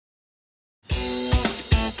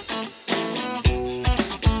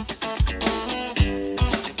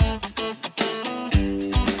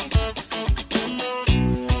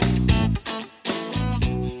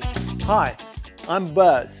I'm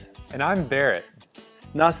Buzz. And I'm Barrett.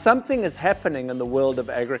 Now something is happening in the world of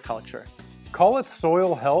agriculture. Call it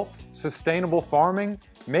soil health, sustainable farming,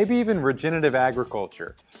 maybe even regenerative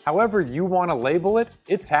agriculture. However you want to label it,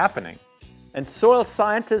 it's happening. And soil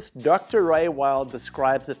scientist Dr. Ray Wild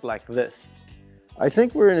describes it like this. I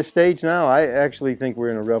think we're in a stage now, I actually think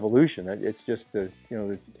we're in a revolution. It's just,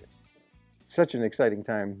 such an exciting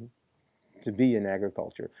time to be in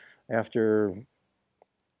agriculture. After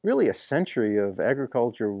really a century of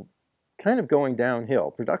agriculture kind of going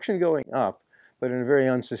downhill, production going up, but in a very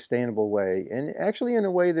unsustainable way, and actually in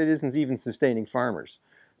a way that isn't even sustaining farmers.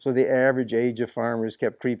 So the average age of farmers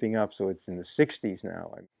kept creeping up, so it's in the 60s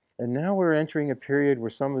now. And now we're entering a period where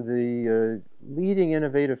some of the leading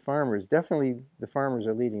innovative farmers, definitely the farmers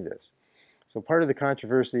are leading this. So part of the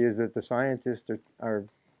controversy is that the scientists are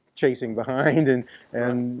chasing behind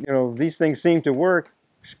and these things seem to work.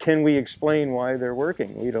 Can we explain why they're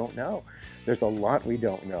working? We don't know. There's a lot we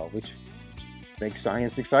don't know, which makes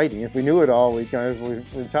science exciting. If we knew it all, we'd kind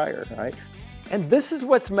of retire, right? And this is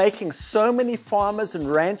what's making so many farmers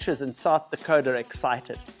and ranchers in South Dakota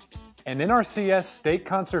excited. And NRCS state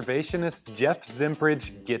conservationist Jeff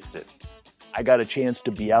Zempridge gets it. I got a chance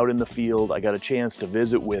to be out in the field. I got a chance to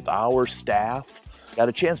visit with our staff. Got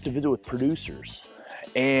a chance to visit with producers.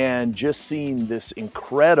 And just seeing this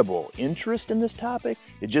incredible interest in this topic,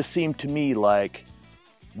 it just seemed to me like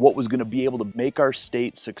what was going to be able to make our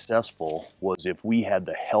state successful was if we had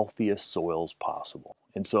the healthiest soils possible.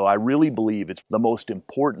 And so I really believe it's the most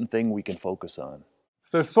important thing we can focus on.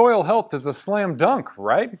 So soil health is a slam dunk,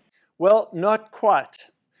 right? Well, not quite.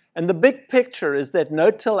 And the big picture is that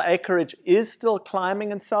no-till acreage is still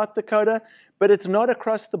climbing in South Dakota, but it's not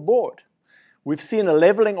across the board. We've seen a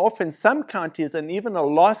leveling off in some counties and even a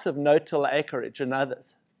loss of no-till acreage in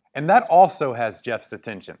others. And that also has Jeff's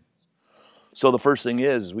attention. So the first thing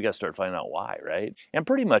is we got to start finding out why, right? And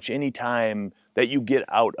pretty much any time that you get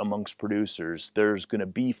out amongst producers, there's going to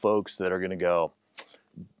be folks that are going to go,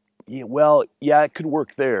 yeah, it could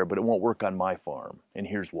work there, but it won't work on my farm, and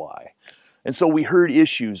here's why. And so we heard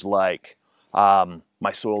issues like,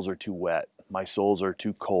 my soils are too wet, my soils are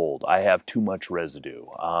too cold, I have too much residue,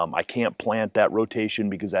 I can't plant that rotation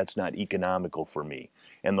because that's not economical for me,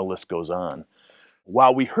 and the list goes on.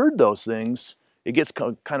 While we heard those things, it gets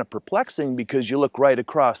kind of perplexing because you look right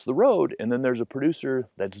across the road and then there's a producer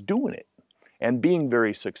that's doing it and being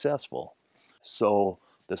very successful. So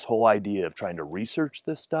this whole idea of trying to research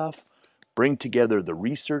this stuff, bring together the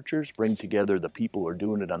researchers, bring together the people who are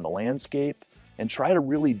doing it on the landscape, and try to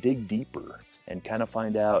really dig deeper and kind of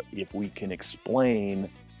find out if we can explain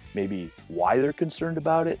maybe why they're concerned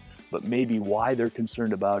about it, but maybe why they're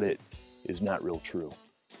concerned about it is not real true.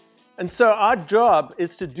 And so our job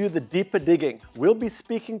is to do the deeper digging. We'll be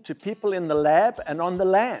speaking to people in the lab and on the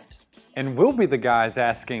land. And we'll be the guys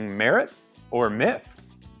asking merit or myth.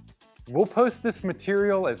 We'll post this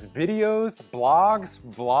material as videos, blogs,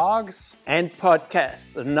 vlogs, and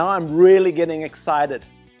podcasts. And now I'm really getting excited.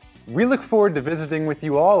 We look forward to visiting with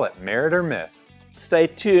you all at Merit or Myth. Stay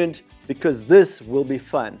tuned because this will be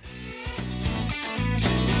fun.